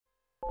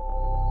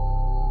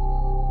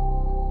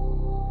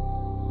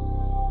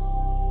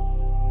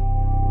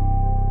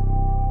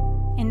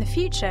the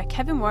future,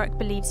 Kevin Warwick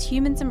believes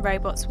humans and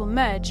robots will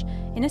merge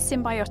in a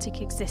symbiotic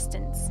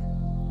existence.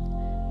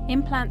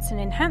 Implants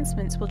and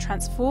enhancements will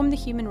transform the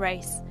human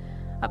race,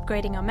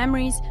 upgrading our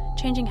memories,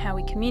 changing how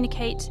we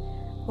communicate,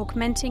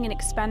 augmenting and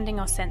expanding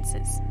our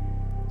senses.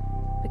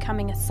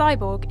 Becoming a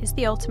cyborg is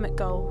the ultimate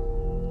goal.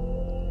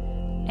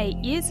 8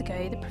 years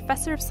ago, the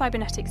professor of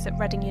cybernetics at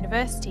Reading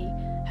University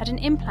had an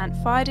implant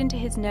fired into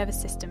his nervous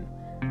system,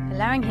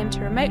 allowing him to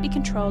remotely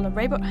control a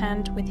robot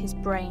hand with his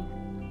brain.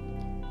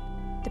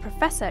 The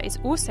professor is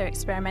also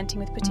experimenting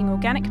with putting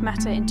organic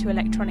matter into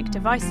electronic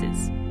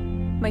devices,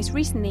 most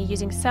recently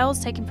using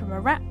cells taken from a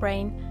rat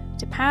brain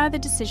to power the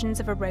decisions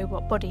of a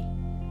robot body.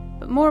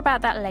 But more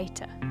about that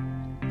later.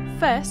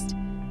 First,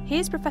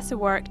 here's Professor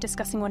Warwick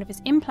discussing one of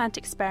his implant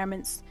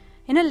experiments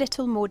in a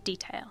little more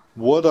detail.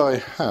 What I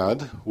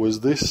had was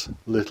this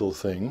little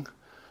thing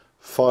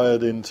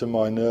fired into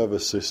my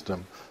nervous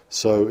system.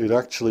 So it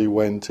actually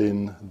went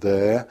in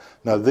there.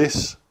 Now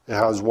this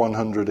has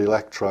 100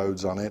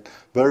 electrodes on it,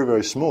 very,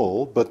 very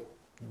small, but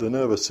the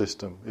nervous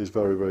system is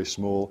very, very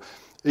small.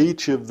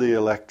 Each of the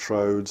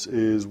electrodes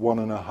is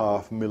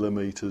 1.5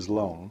 millimeters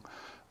long.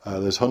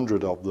 There's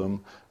 100 of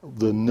them.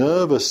 The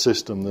nervous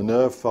system, the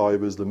nerve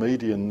fibres, the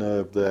median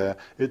nerve there,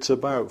 it's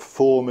about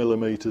 4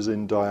 millimeters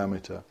in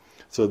diameter.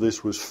 So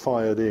this was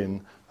fired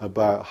in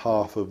about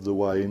half of the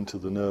way into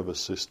the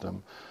nervous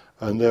system.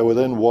 And there were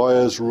then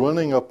wires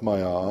running up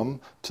my arm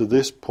to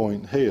this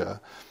point here,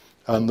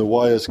 and the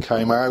wires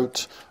came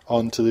out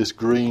onto this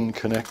green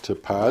connector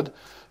pad,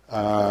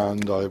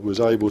 and I was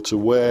able to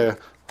wear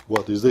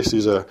this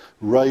is a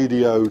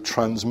radio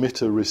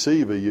transmitter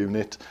receiver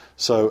unit.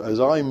 So as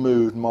I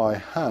moved my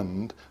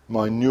hand,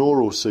 my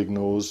neural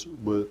signals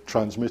were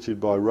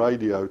transmitted by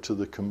radio to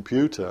the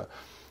computer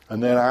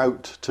and then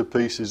out to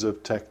pieces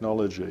of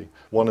technology.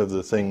 One of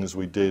the things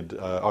we did,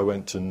 I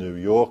went to New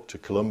York, to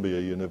Columbia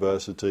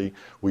University.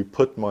 We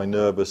put my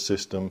nervous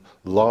system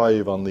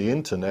live on the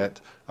internet,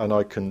 and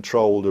I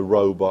controlled a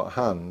robot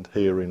hand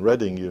here in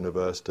Reading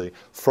University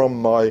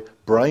from my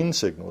brain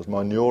signals,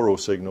 my neural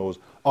signals,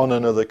 on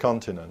another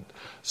continent.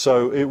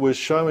 So it was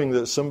showing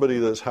that somebody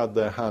that's had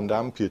their hand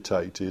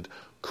amputated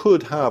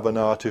could have an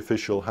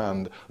artificial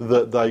hand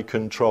that they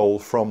control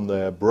from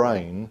their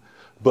brain,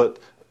 but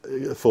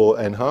for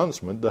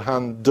enhancement, the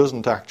hand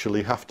doesn't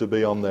actually have to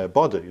be on their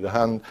body. The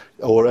hand,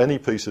 or any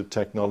piece of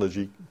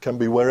technology, can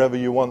be wherever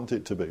you want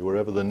it to be,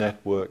 wherever the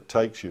network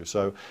takes you.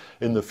 So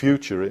in the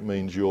future, it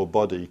means your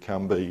body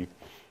can be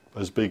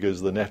as big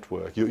as the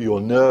network.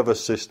 Your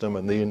nervous system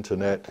and the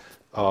internet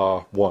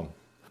are one.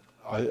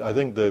 I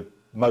think the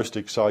most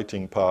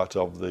exciting part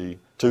of the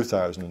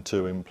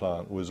 2002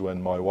 implant was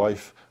when my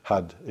wife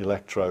had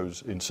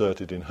electrodes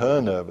inserted in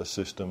her nervous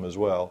system as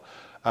well,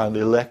 and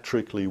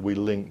electrically we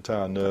linked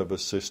our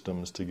nervous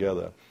systems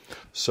together.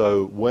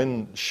 So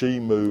when she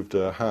moved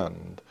her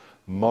hand,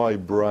 my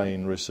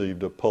brain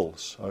received a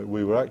pulse.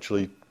 We were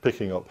actually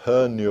picking up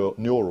her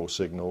neural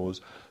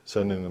signals,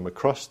 sending them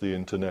across the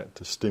internet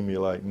to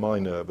stimulate my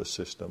nervous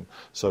system.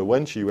 So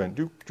when she went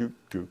doop, doop,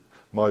 doop,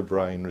 my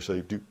brain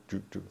received doop,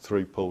 doop, doop,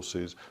 3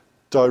 pulses,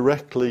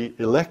 directly,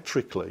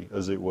 electrically,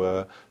 as it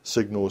were,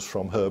 signals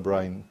from her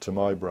brain to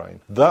my brain.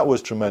 That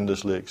was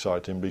tremendously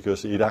exciting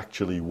because it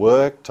actually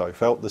worked. I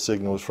felt the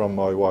signals from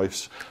my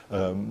wife's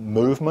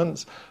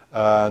movements,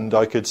 and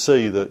I could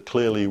see that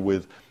clearly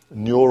with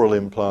neural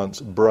implants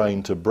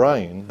brain to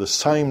brain, the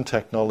same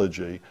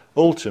technology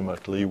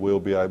ultimately will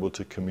be able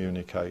to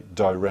communicate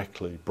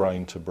directly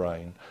brain to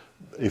brain,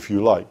 if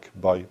you like,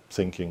 by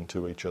thinking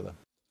to each other.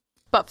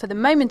 But for the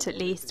moment at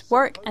least,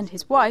 Warwick and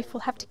his wife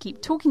will have to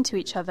keep talking to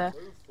each other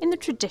in the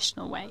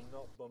traditional way.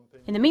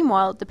 In the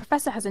meanwhile, the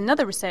professor has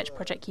another research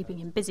project keeping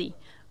him busy,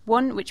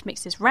 one which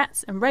mixes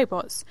rats and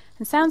robots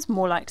and sounds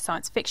more like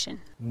science fiction.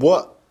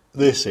 What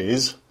this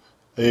is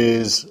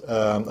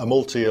a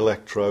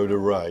multi-electrode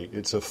array.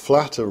 It's a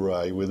flat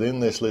array within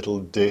this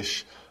little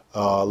dish,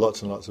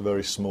 lots and lots of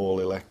very small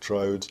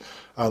electrodes,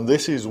 and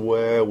this is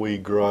where we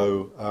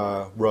grow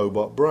our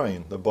robot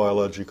brain, the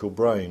biological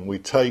brain. We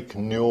take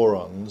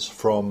neurons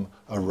from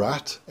a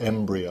rat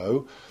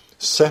embryo,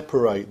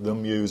 separate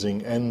them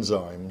using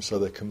enzymes so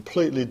they're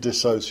completely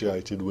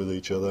dissociated with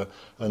each other,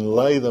 and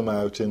lay them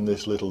out in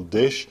this little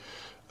dish,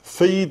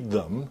 feed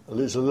them,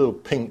 it's a little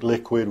pink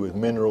liquid with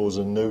minerals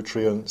and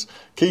nutrients,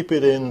 keep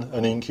it in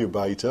an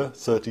incubator,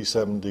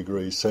 37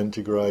 degrees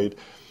centigrade.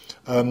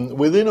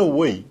 Within a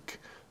week,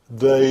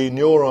 the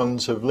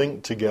neurons have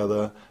linked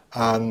together,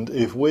 and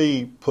if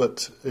we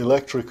put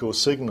electrical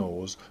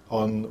signals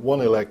on one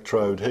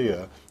electrode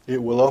here,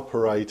 it will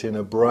operate in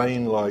a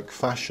brain-like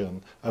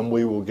fashion, and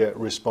we will get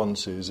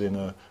responses in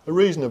a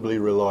reasonably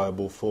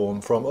reliable form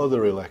from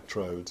other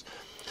electrodes.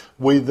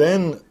 We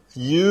then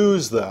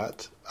use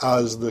that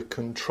as the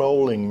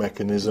controlling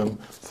mechanism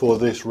for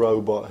this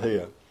robot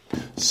here.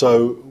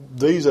 So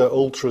these are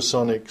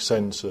ultrasonic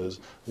sensors.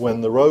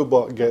 When the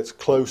robot gets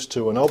close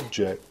to an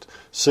object,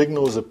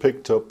 signals are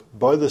picked up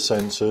by the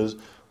sensors.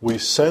 We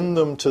send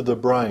them to the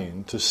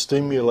brain to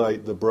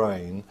stimulate the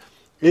brain.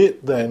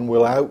 It then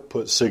will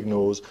output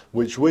signals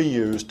which we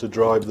use to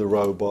drive the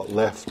robot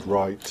left,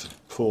 right,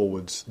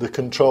 forwards, the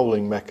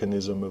controlling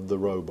mechanism of the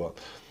robot.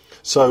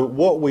 So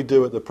what we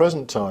do at the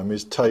present time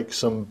is take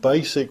some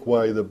basic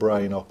way the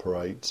brain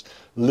operates,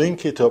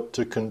 link it up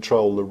to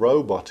control the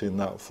robot in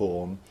that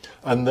form,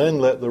 and then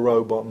let the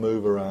robot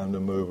move around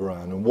and move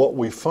around. And what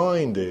we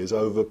find is,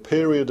 over a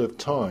period of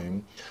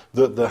time,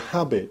 that the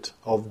habit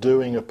of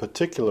doing a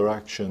particular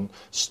action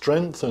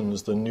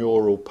strengthens the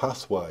neural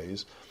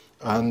pathways,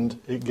 and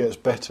it gets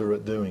better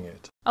at doing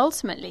it.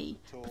 Ultimately,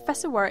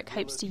 Professor Warwick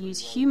hopes to use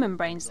human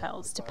brain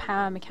cells to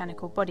power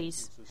mechanical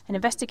bodies, an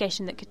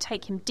investigation that could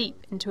take him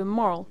deep into a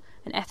moral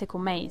and ethical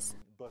maze.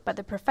 But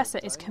the professor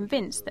is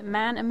convinced that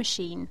man and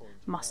machine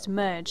must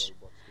merge,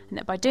 and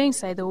that by doing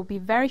so there will be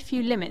very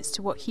few limits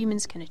to what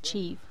humans can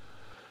achieve.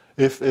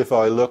 If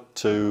I look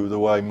to the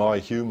way my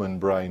human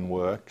brain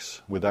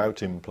works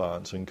without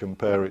implants and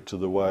compare it to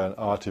the way an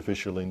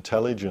artificial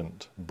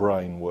intelligent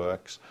brain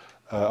works,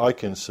 I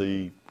can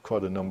see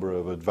quite a number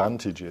of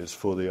advantages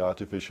for the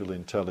artificial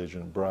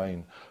intelligent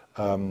brain.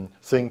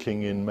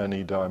 Thinking in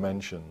many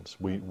dimensions.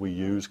 We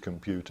use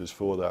computers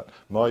for that.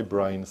 My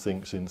brain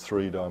thinks in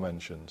 3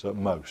 dimensions at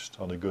most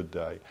on a good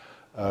day.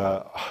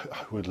 I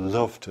would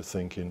love to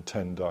think in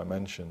 10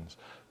 dimensions,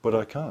 but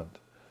I can't.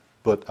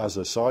 But as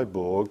a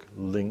cyborg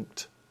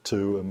linked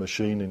to a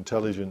machine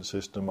intelligence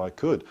system, I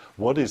could.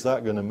 What is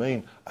that going to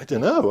mean? I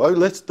don't know.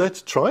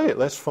 Let's try it.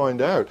 Let's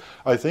find out.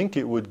 I think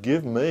it would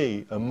give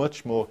me a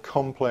much more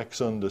complex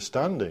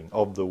understanding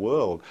of the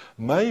world.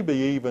 Maybe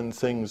even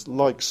things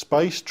like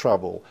space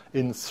travel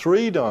in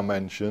 3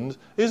 dimensions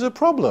is a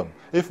problem.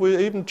 If we're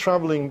even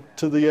travelling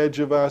to the edge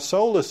of our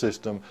solar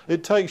system,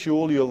 it takes you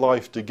all your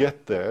life to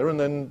get there, and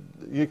then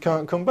you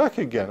can't come back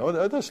again. Oh,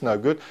 that's no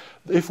good.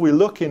 If we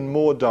look in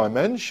more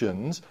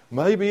dimensions,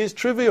 maybe it's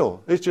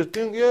trivial. It's just,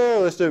 yeah,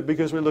 let's do it,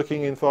 because we're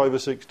looking in 5 or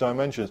 6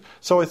 dimensions.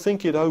 So I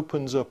think it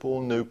opens up all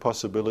new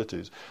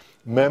possibilities.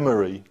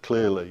 Memory,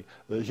 clearly,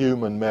 the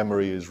human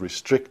memory is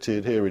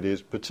restricted. Here it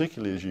is,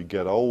 particularly as you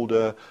get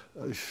older.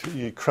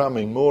 You're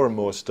cramming more and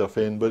more stuff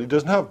in, but it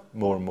doesn't have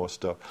more and more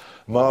stuff.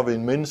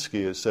 Marvin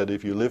Minsky has said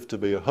if you live to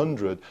be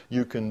 100,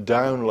 you can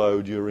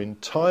download your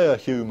entire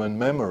human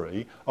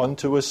memory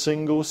onto a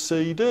single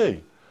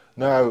CD.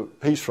 Now,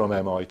 he's from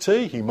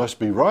MIT, he must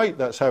be right,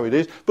 that's how it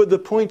is, but the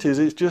point is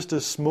it's just a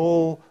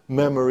small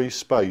memory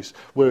space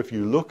where if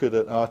you look at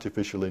an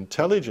artificial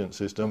intelligence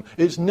system,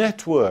 it's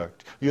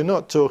networked. You're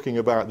not talking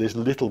about this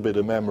little bit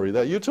of memory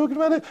there, you're talking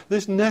about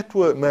this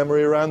network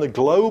memory around the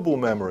global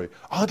memory.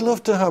 I'd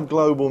love to have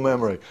global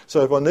memory,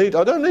 so if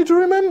I don't need to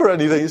remember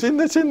anything,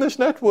 it's in this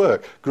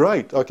network.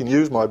 Great, I can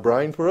use my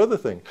brain for other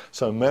things.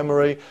 So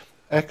memory,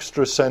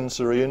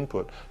 extrasensory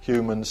input.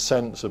 Humans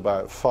sense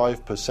about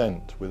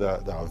 5%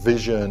 without our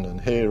vision and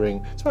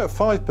hearing. It's about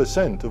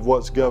 5% of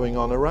what's going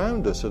on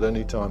around us at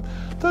any time.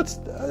 That's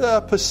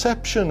our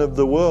perception of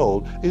the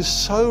world is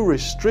so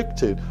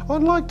restricted.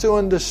 I'd like to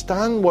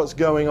understand what's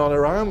going on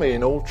around me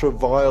in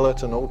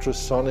ultraviolet and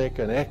ultrasonic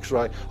and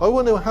X-ray. I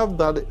want to have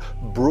that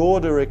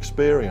broader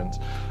experience.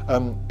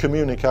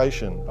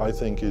 Communication, I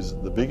think, is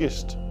the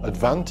biggest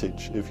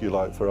advantage, if you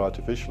like, for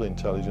artificial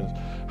intelligence.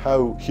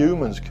 How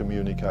humans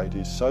communicate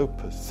is so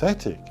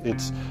pathetic.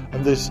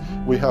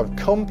 We have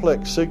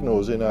complex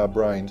signals in our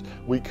brains.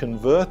 We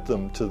convert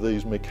them to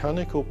these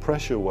mechanical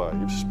pressure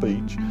wave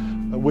speech,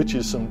 which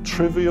is some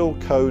trivial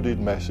coded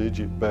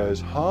message. It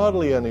bears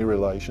hardly any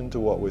relation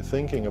to what we're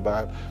thinking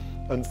about.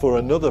 And for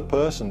another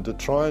person to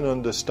try and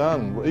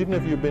understand, even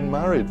if you've been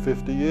married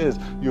 50 years,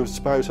 your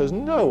spouse has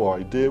no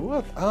idea,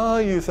 what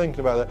are you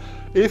thinking about that?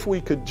 If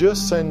we could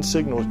just send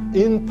signals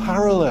in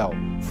parallel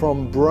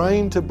from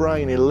brain to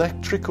brain,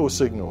 electrical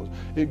signals,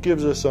 it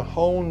gives us a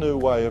whole new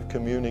way of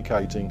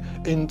communicating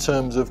in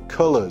terms of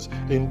colours,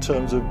 in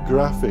terms of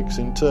graphics,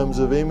 in terms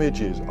of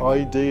images,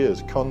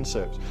 ideas,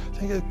 concepts.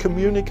 Think of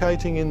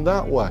communicating in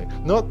that way,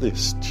 not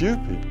this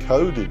stupid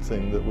coded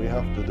thing that we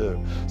have to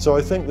do. So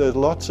I think there's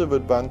lots of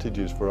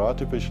advantages for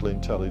artificial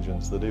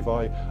intelligence that if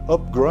I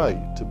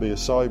upgrade to be a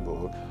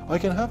cyborg, I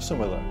can have some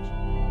of those.